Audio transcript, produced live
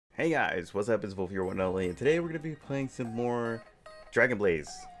Hey guys, what's up? It's Volf here, one and only, and today we're going to be playing some more Dragon Blaze,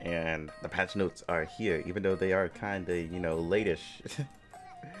 and the patch notes are here, even though they are kind of, late-ish.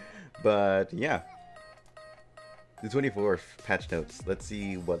 But yeah, the 24th patch notes. Let's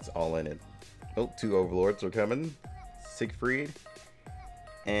see what's all in it. Oh, 2 Overlords are coming. Siegfried,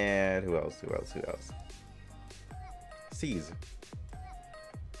 and who else? Seez.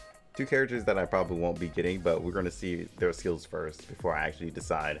 2 characters that I probably won't be getting, but we're going to see their skills first before I actually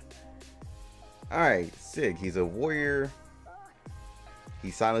decide. Alright, Sig, he's a warrior.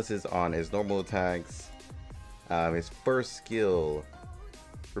 He silences on his normal attacks. His first skill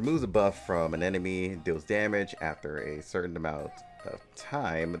removes a buff from an enemy, deals damage after a certain amount of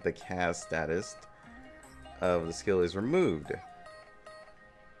time. The cast status of the skill is removed.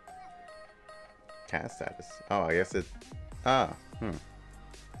 Cast status. Oh, I guess it...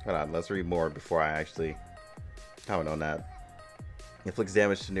 Hold on, let's read more before I actually comment on that. Inflicts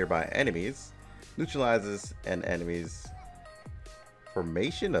damage to nearby enemies. Neutralizes an enemy's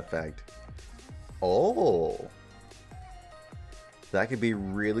formation effect. Oh, that could be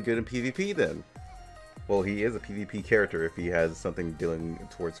really good in PvP then. Well, he is a PvP character if he has something dealing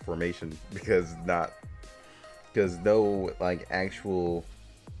towards formation, because no like actual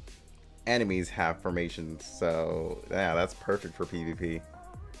enemies have formations. So yeah, that's perfect for PvP.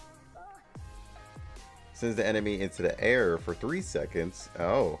 Sends the enemy into the air for 3 seconds.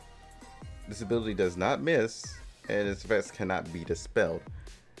 Oh. This ability does not miss, and its effects cannot be dispelled.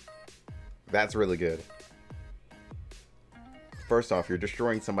 That's really good. First off, you're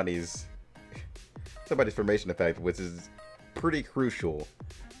destroying somebody's formation effect, which is pretty crucial,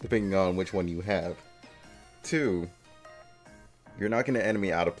 depending on which one you have. 2, you're knocking the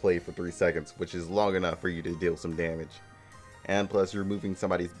enemy out of play for 3 seconds, which is long enough for you to deal some damage. And plus, you're removing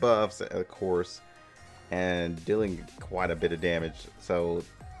somebody's buffs, of course, and dealing quite a bit of damage. So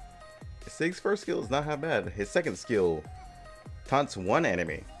Sig's first skill is not half bad. His second skill taunts one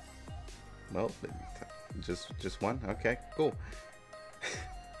enemy. Well, just one. Okay, cool.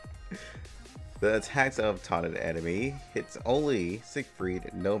 The attacks of taunted enemy hits only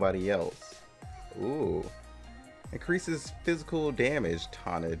Siegfried, nobody else. Ooh. Increases physical damage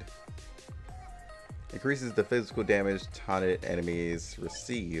taunted. Increases the physical damage taunted enemies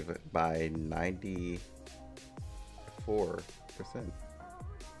receive by 94%.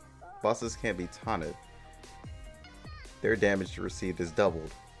 Bosses can't be taunted. Their damage received is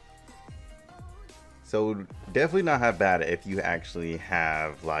doubled. So definitely not half bad if you actually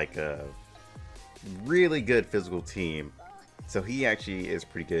have like a really good physical team. So he actually is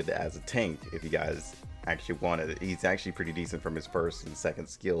pretty good as a tank if you guys actually wanted it. He's actually pretty decent from his first and second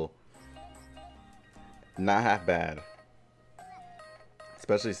skill. Not half bad.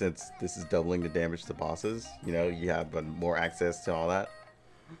 Especially since this is doubling the damage to bosses. You know, you have more access to all that.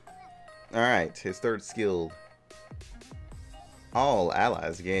 Alright, his third skill. All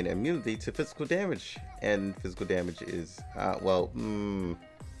allies gain immunity to physical damage. And physical damage is, oh,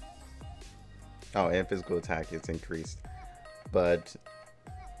 and physical attack is increased. But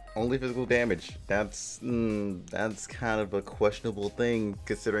only physical damage. That's kind of a questionable thing,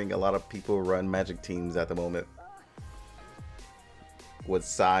 considering a lot of people run magic teams at the moment. With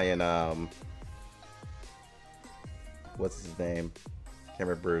Sai and, what's his name? Can't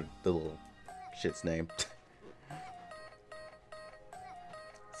remember the little shit's name.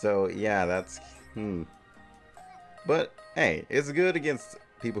 So yeah, that's But hey, it's good against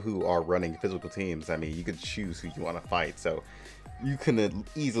people who are running physical teams. I mean, you could choose who you want to fight, so you can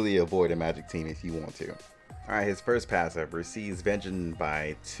easily avoid a magic team if you want to. Alright, his first passive receives Vengeance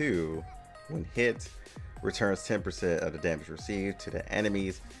by 2 when hit, returns 10% of the damage received to the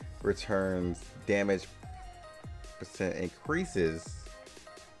enemies, returns damage percent increases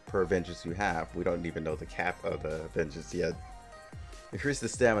per vengeance you have. We don't even know the cap of the vengeance yet. Increase the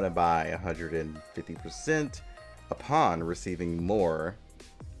stamina by 150% upon receiving more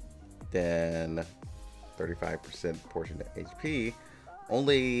than 35% portion of HP.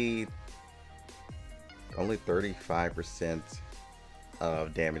 Only 35%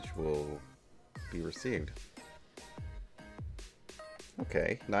 of damage will be received.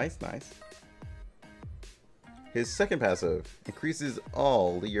 Okay, nice. His second passive increases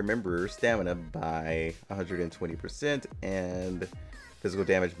all your members' stamina by 120% and physical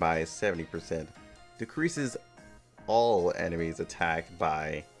damage by 70%. Decreases all enemies' attack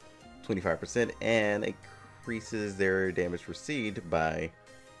by 25% and increases their damage received by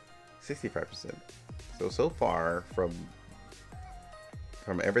 65%. So far from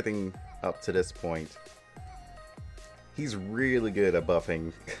everything up to this point, he's really good at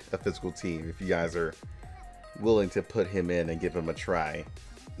buffing a physical team if you guys are willing to put him in and give him a try.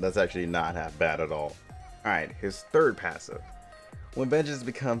 That's actually not half bad at all. Alright, his third passive. When vengeance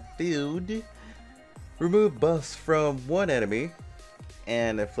become filled, remove buffs from one enemy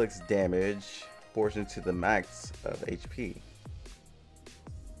and inflicts damage portion to the max of HP.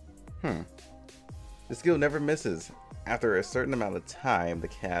 The skill never misses. After a certain amount of time, the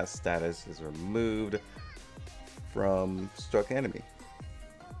cast status is removed from struck enemy.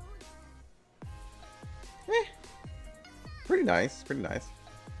 Pretty nice, pretty nice.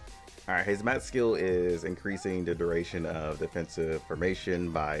 Alright, his max skill is increasing the duration of defensive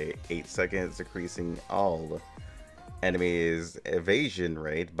formation by 8 seconds, increasing all enemies' evasion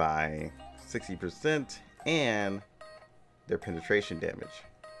rate by 60% and their penetration damage.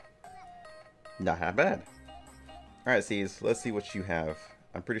 Not half bad. Alright, Seez, let's see what you have.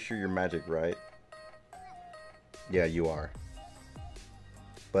 I'm pretty sure you're magic, right? Yeah, you are.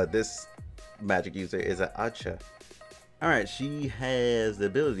 But this magic user is an Acha. Alright, she has the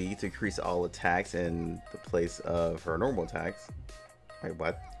ability to increase all attacks in the place of her normal attacks. Wait,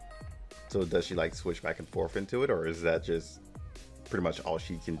 what? So does she like switch back and forth into it, or is that just pretty much all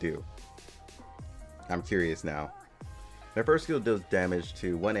she can do? I'm curious now. Her first skill does damage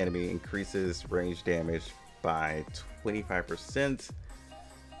to one enemy, increases range damage by 25%,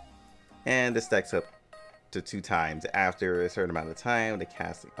 and this stacks up to 2 times after a certain amount of time. The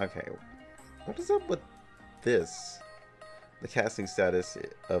casting. Okay, what is up with this? The casting status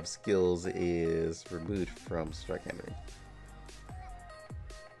of skills is removed from strike enemy.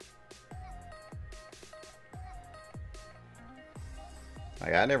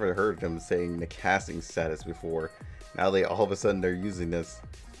 Like, I never heard them saying the casting status before. Now they all of a sudden they're using this.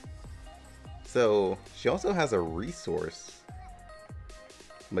 So she also has a resource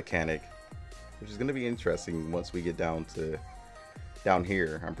mechanic, which is going to be interesting once we get down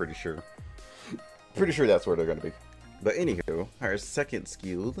here. I'm pretty sure. Pretty sure that's where they're going to be. But anywho, her second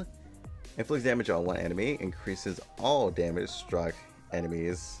skill inflicts damage on one enemy, increases all damage struck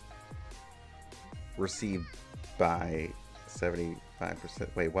enemies received by 75%.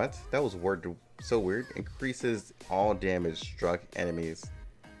 Wait, what? That was worded so weird. Increases all damage struck enemies.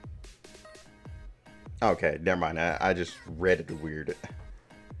 Okay, never mind. I just read it weird.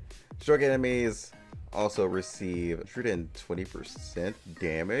 Struck enemies also receive 120%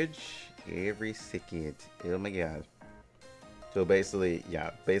 damage every second. Oh my god. So basically,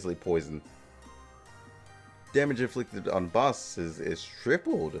 yeah, basically poison. Damage inflicted on bosses is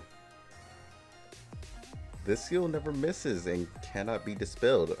tripled. This skill never misses and cannot be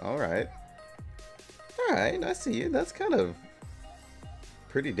dispelled. Alright. Alright, I see it. That's kind of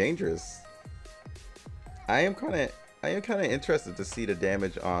pretty dangerous. I am kinda interested to see the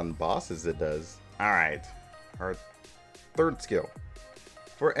damage on bosses it does. Alright. Our third skill.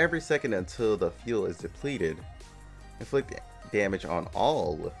 For every second until the fuel is depleted, inflict damage on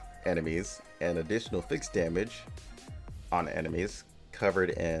all enemies and additional fixed damage on enemies covered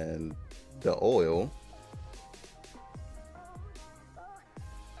in the oil.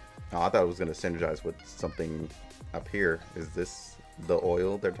 Oh, I thought it was going to synergize with something up here. Is this the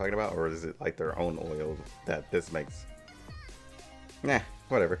oil they're talking about, or is it like their own oil that this makes? Nah,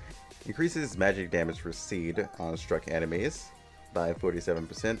 whatever. Increases magic damage received on struck enemies by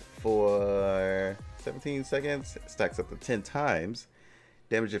 47% for 17 seconds. Stacks up to 10 times.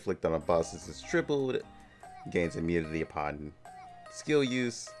 Damage inflicted on bosses is tripled. Gains immunity upon skill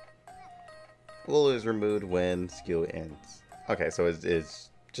use. Oil is removed when skill ends. Okay, so it's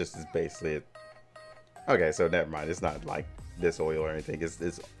just is basically it. Okay, so never mind. It's not like this oil or anything. It's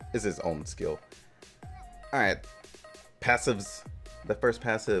its own skill. Alright. Passives. The first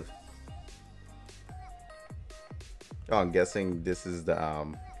passive. Oh, I'm guessing this is the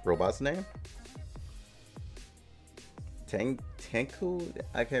robot's name? Tanku?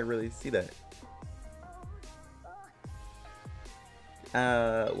 I can't really see that.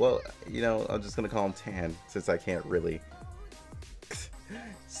 Well, you know, I'm just gonna call him Tan since I can't really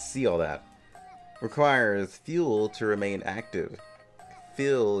see all that. Requires fuel to remain active.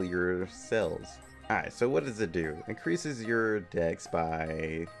 Fill your cells. Alright, so what does it do? Increases your dex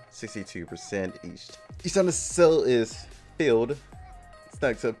by 62% each time the cell is filled.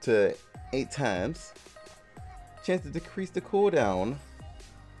 Stacks up to 8 times. Chance to decrease the cooldown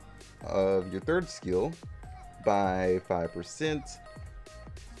of your third skill by 5%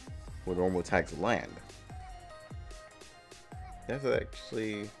 when normal attacks land. That's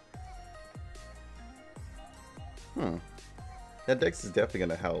actually... That dex is definitely going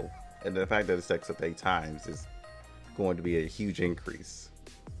to help. And the fact that it stacks up 8 times is going to be a huge increase.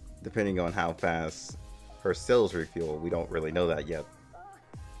 Depending on how fast her cells refuel, we don't really know that yet.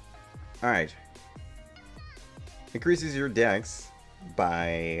 Alright. Increases your dex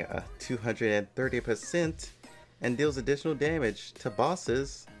by 230% and deals additional damage to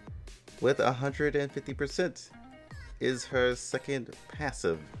bosses with 150%. Is her second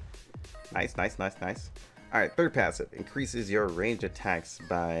passive. Nice, nice, nice, nice. Alright, third passive. Increases your range attacks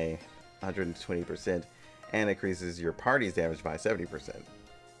by 120% and increases your party's damage by 70%.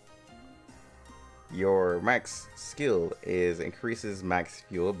 Your max skill is increases max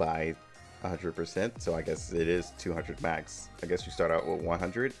fuel by 100%, so I guess it is 200 max. I guess you start out with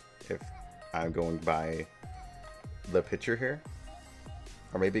 100 if I'm going by the picture here.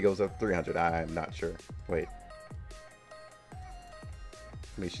 Or maybe it goes up 300, I'm not sure. Wait.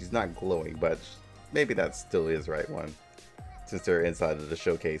 I mean, she's not glowing, but maybe that still is right one, since they're inside of the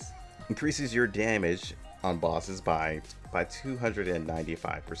showcase. Increases your damage on bosses by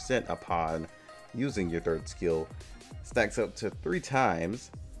 295% upon using your third skill. Stacks up to 3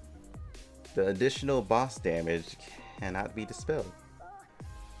 times. The additional boss damage cannot be dispelled.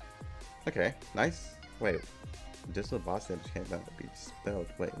 Okay, nice. Wait, additional boss damage cannot be dispelled.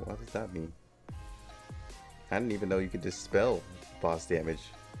 Wait, what does that mean? I didn't even know you could dispel boss damage.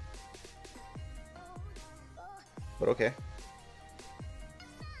 But okay.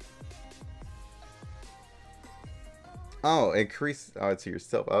 Oh, increase to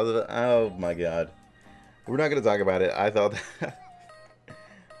yourself. Oh my god. We're not gonna talk about it. I thought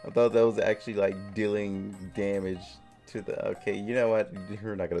I thought that was actually like dealing damage to the. Okay, you know what?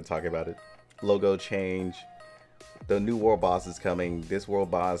 We're not gonna talk about it. Logo change. The new world boss is coming. This world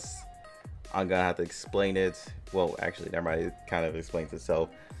boss, I'm gonna have to explain it. Well, actually, never mind. It kind of explains itself.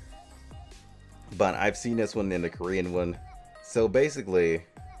 But I've seen this one in the Korean one. So basically,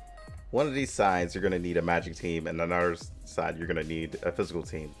 one of these sides you're gonna need a magic team, and another side you're gonna need a physical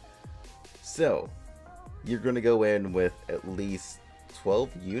team. So you're gonna go in with at least 12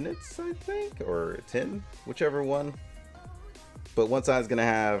 units, I think, or 10, whichever one. But one side's gonna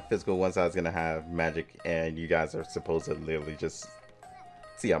have physical, one side's gonna have magic, and you guys are supposed to literally just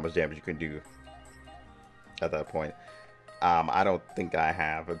see how much damage you can do at that point. I don't think I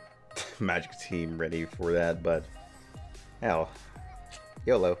have a magic team ready for that, but hell,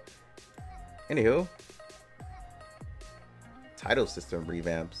 YOLO. Anywho, title system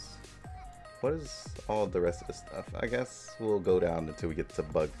revamps. What is all the rest of the stuff? I guess we'll go down until we get to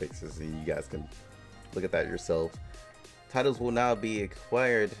bug fixes and you guys can look at that yourself. Titles will now be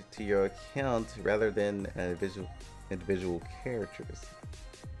acquired to your account rather than individual characters.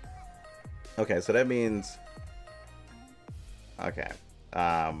 Okay, so that means, okay,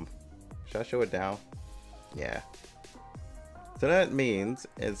 should I show it now? Yeah. So that means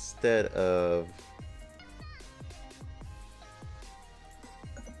instead of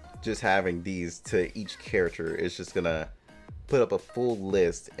just having these to each character, it's just gonna put up a full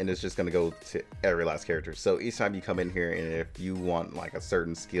list and it's just gonna go to every last character. So each time you come in here, and if you want like a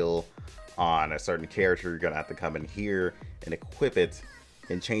certain skill on a certain character, you're gonna have to come in here and equip it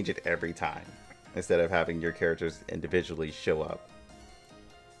and change it every time, instead of having your characters individually show up.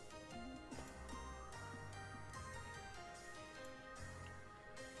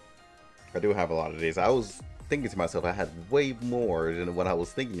 I do have a lot of these. I was thinking to myself I had way more than what I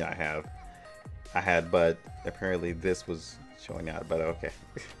was thinking I had, but apparently this was showing out, but okay.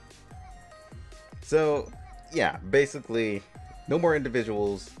 So yeah, basically no more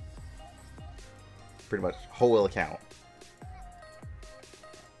individuals, pretty much whole account.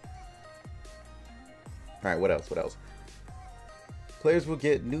 Alright, what else? Players will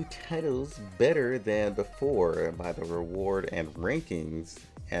get new titles better than before by the reward and rankings,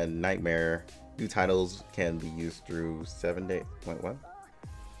 and Nightmare. New titles can be used through 7 days. Wait, what?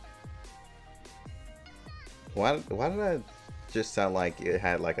 Why did I just sound like it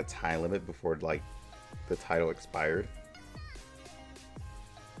had like a time limit before like the title expired?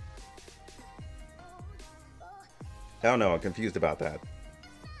 I don't know, I'm confused about that.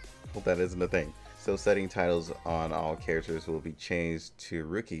 Hope that isn't a thing. So setting titles on all characters will be changed to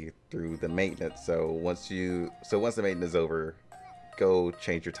rookie through the maintenance. So once the maintenance is over, go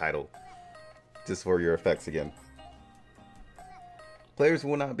change your title just for your effects again. Players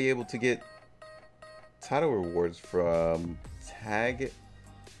will not be able to get title rewards from tag,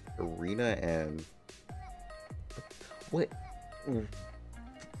 arena, and what?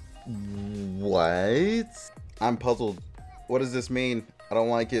 I'm puzzled. What does this mean? I don't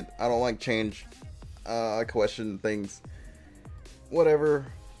like it. I don't like change. I question things. Whatever.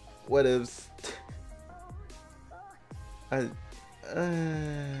 What ifs. I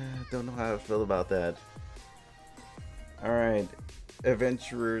don't know how I feel about that. Alright.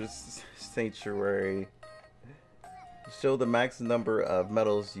 Adventurer's Sanctuary. Show the max number of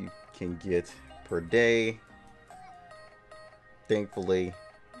medals you can get per day. thankfully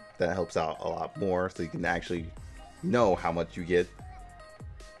that helps out a lot more, so you can actually know how much you get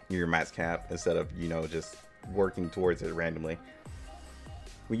your max cap instead of, you know, just working towards it randomly.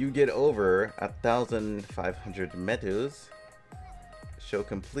 When you get over 1,500 medals, show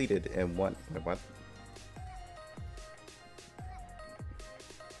completed in one. Wait, what?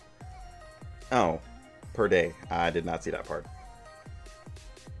 Oh, per day. I did not see that part.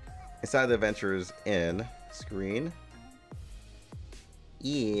 Inside the Adventures in screen.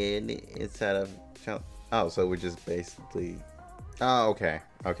 Inside of. Oh, so we're just basically. Oh, okay.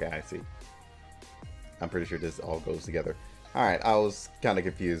 Okay, I see. I'm pretty sure this all goes together. Alright, I was kind of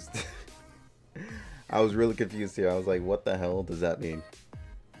confused. I was really confused here. I was like, what the hell does that mean?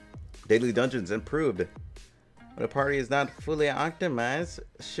 Daily dungeons improved. When a party is not fully optimized,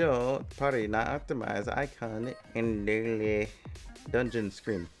 show party not optimized icon in daily dungeon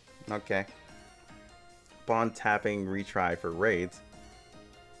screen. Okay. Upon tapping retry for raids,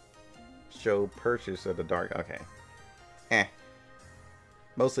 show purchase of the dark. Okay.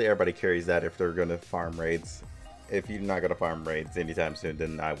 Mostly everybody carries that if they're gonna farm raids. If you're not gonna farm raids anytime soon,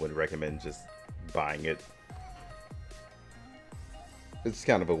 then I would recommend just buying it. It's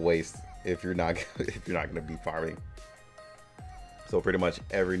kind of a waste if you're not gonna be farming. So pretty much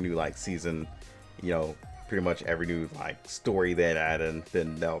every new like season, you know, pretty much every new like story they add in,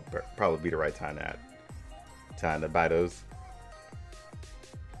 then that'll probably be the right time to buy those.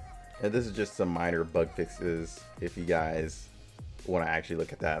 And this is just some minor bug fixes. If you guys want to actually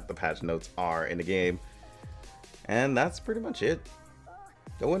look at that, the patch notes are in the game. And that's pretty much it.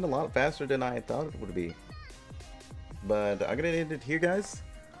 That went a lot faster than I thought it would be. But I'm gonna end it here, guys.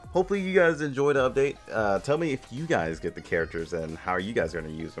 Hopefully you guys enjoyed the update. Tell me if you guys get the characters and how you guys are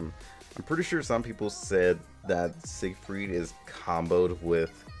gonna use them. I'm pretty sure some people said that Siegfried is comboed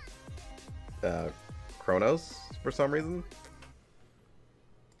with Kronos for some reason,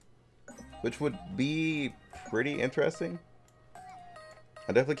 which would be pretty interesting.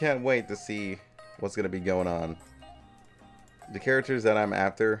 I definitely can't wait to see what's gonna be going on. The characters that I'm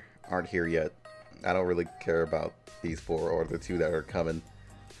after aren't here yet. I don't really care about these 4 or the 2 that are coming,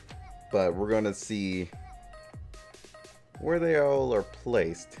 but we're gonna see where they all are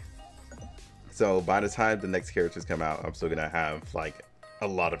placed. So by the time the next characters come out, I'm still gonna have like a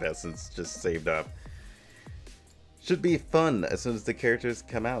lot of essence just saved up. Should be fun as soon as the characters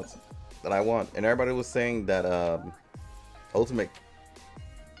come out that I want. And everybody was saying that ultimate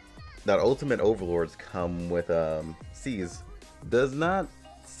overlords come with Seez. Does not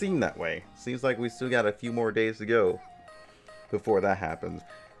seem that way. Seems like we still got a few more days to go before that happens.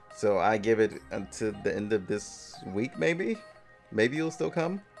 So I give it until the end of this week, maybe it'll still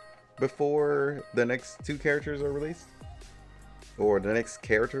come before the next 2 characters are released, or the next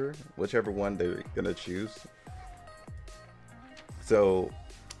character, whichever one they're gonna choose. So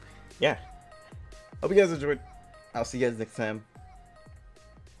yeah, hope you guys enjoyed. I'll see you guys next time.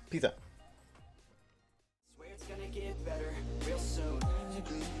 Peace out. Swear it's gonna get better real soon.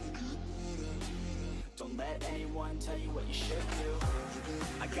 Don't let anyone tell you what you should do.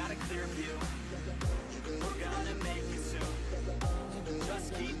 I got a clear view. We're gonna make it soon.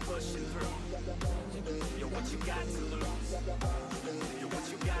 Just keep pushing through. You're what you got to lose. You're what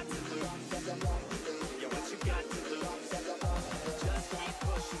you